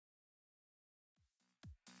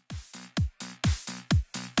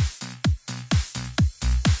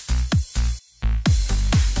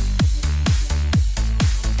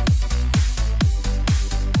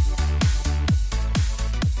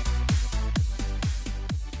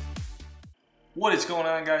What is going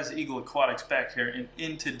on, guys? Eagle Aquatics back here, and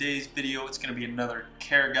in today's video it's going to be another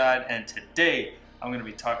care guide, and today I'm going to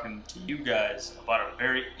be talking to you guys about a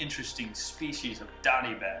very interesting species of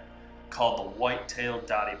dottyback called the white-tailed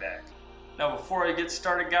dottyback. Now before I get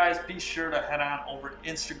started, guys, be sure to head on over to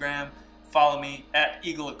Instagram, follow me at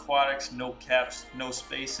Eagle Aquatics, no caps, no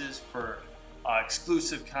spaces, for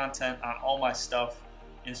exclusive content on all my stuff.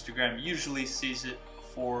 Instagram usually sees it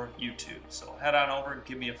before YouTube, so head on over and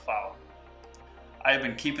give me a follow. I've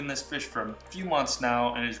been keeping this fish for a few months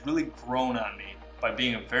now, and it's really grown on me by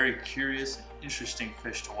being a very curious and interesting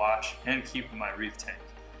fish to watch and keep in my reef tank.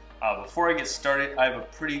 Before I get started, I have a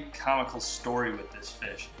pretty comical story with this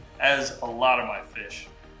fish, as a lot of my fish.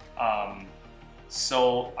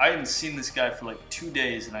 So I hadn't seen this guy for like 2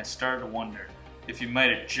 days, and I started to wonder if he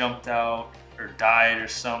might have jumped out or died or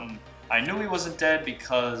something. I knew he wasn't dead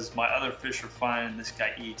because my other fish are fine and this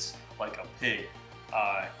guy eats like a pig.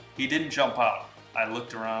 He didn't jump out. I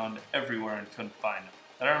looked around everywhere and couldn't find him.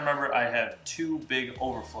 Then I remember I had 2 big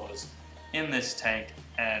overflows in this tank,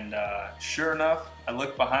 and sure enough, I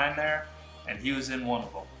looked behind there and he was in one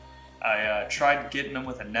of them. I tried getting him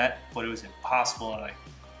with a net, but it was impossible, and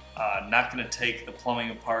I'm not going to take the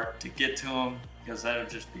plumbing apart to get to him because that would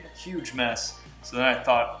just be a huge mess. So then I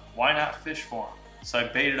thought, why not fish for him? So I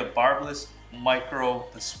baited a barbless micro,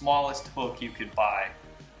 the smallest hook you could buy,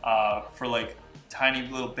 for like tiny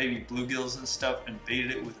little baby bluegills and stuff, and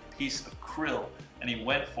baited it with a piece of krill, and he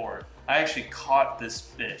went for it. I actually caught this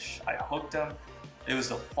fish. I hooked him. It was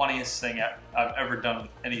the funniest thing I've ever done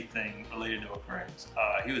with anything related to aquariums.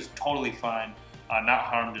 He was totally fine, not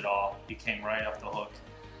harmed at all. He came right off the hook.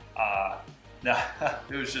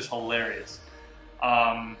 It was just hilarious.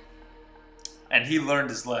 And he learned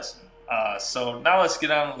his lesson. So now let's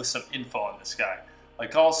get on with some info on this guy.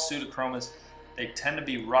 Like all pseudochromis, they tend to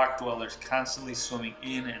be rock dwellers, constantly swimming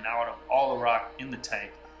in and out of all the rock in the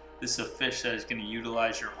tank. This is a fish that is going to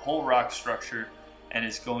utilize your whole rock structure and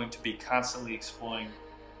is going to be constantly exploring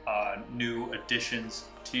new additions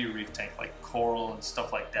to your reef tank, like coral and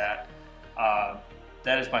stuff like that.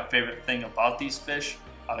 That is my favorite thing about these fish.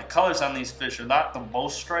 The colors on these fish are not the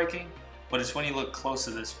most striking, but it's when you look close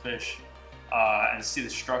to this fish and see the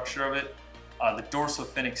structure of it. The dorsal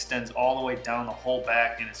fin extends all the way down the whole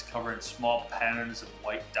back, and it's covered in small patterns of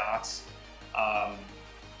white dots,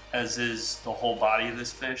 as is the whole body of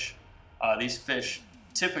this fish. These fish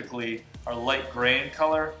typically are light gray in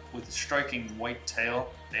color with a striking white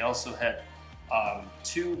tail. They also had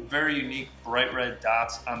 2 very unique bright red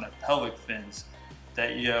dots on their pelvic fins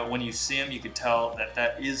that when you see them, you could tell that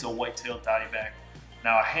that is a white-tailed dottyback.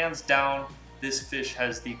 Now, hands down, this fish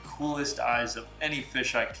has the coolest eyes of any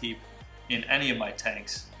fish I keep in any of my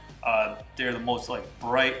tanks. They're the most like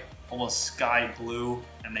bright, almost sky blue,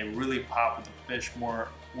 and they really pop with the fish more.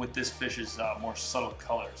 With this fish's more subtle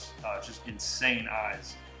colors, just insane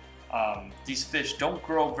eyes. These fish don't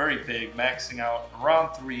grow very big, maxing out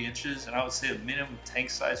around 3 inches, and I would say the minimum tank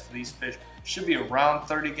size for these fish should be around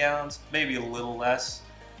 30 gallons, maybe a little less.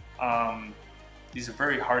 These are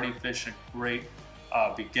very hardy fish and great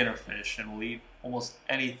beginner fish, and will eat almost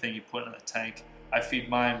anything you put in the tank. I feed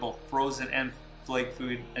mine both frozen and flake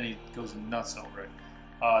food, and he goes nuts over it.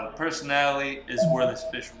 The personality is where this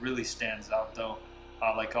fish really stands out, though.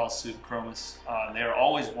 Like all pseudochromis, they are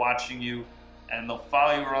always watching you, and they'll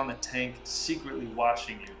follow you around the tank, secretly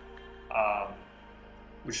watching you,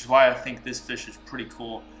 which is why I think this fish is pretty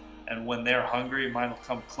cool. And when they're hungry, mine will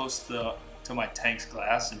come close to my tank's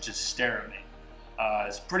glass and just stare at me.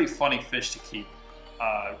 It's a pretty funny fish to keep.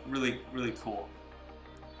 Really, really cool.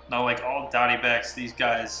 Now, like all dottybacks, these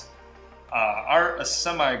guys are a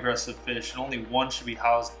semi-aggressive fish, and only one should be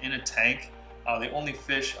housed in a tank. The only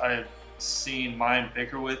fish I've seen mine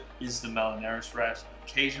bicker with is the Melanaris wrasse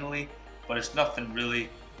occasionally, but it's nothing really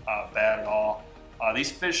bad at all.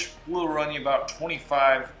 These fish will run you about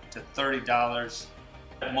 $25 to $30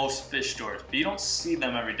 at most fish stores, but you don't see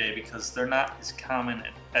them every day because they're not as common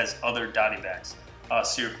as other dottybacks.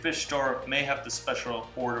 So your fish store may have to special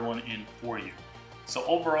order one in for you. So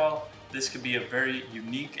overall, this could be a very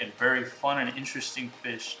unique and very fun and interesting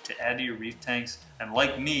fish to add to your reef tanks, and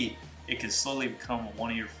like me, it can slowly become one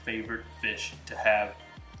of your favorite fish to have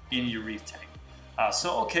in your reef tank.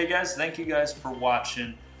 So okay guys, thank you guys for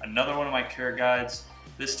watching another one of my care guides,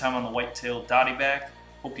 this time on the white-tailed dottyback.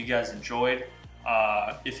 Hope you guys enjoyed.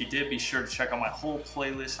 If you did, be sure to check out my whole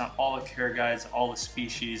playlist on all the care guides, all the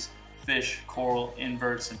species, fish, coral,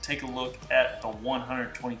 inverts, and take a look at the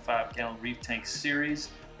 125 gallon reef tank series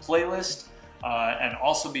playlist. And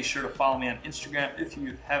also be sure to follow me on Instagram if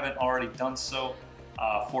you haven't already done so,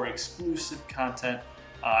 for exclusive content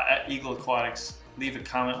at Eagle Aquatics. Leave a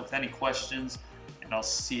comment with any questions. and I'll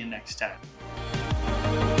see you next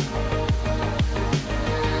time.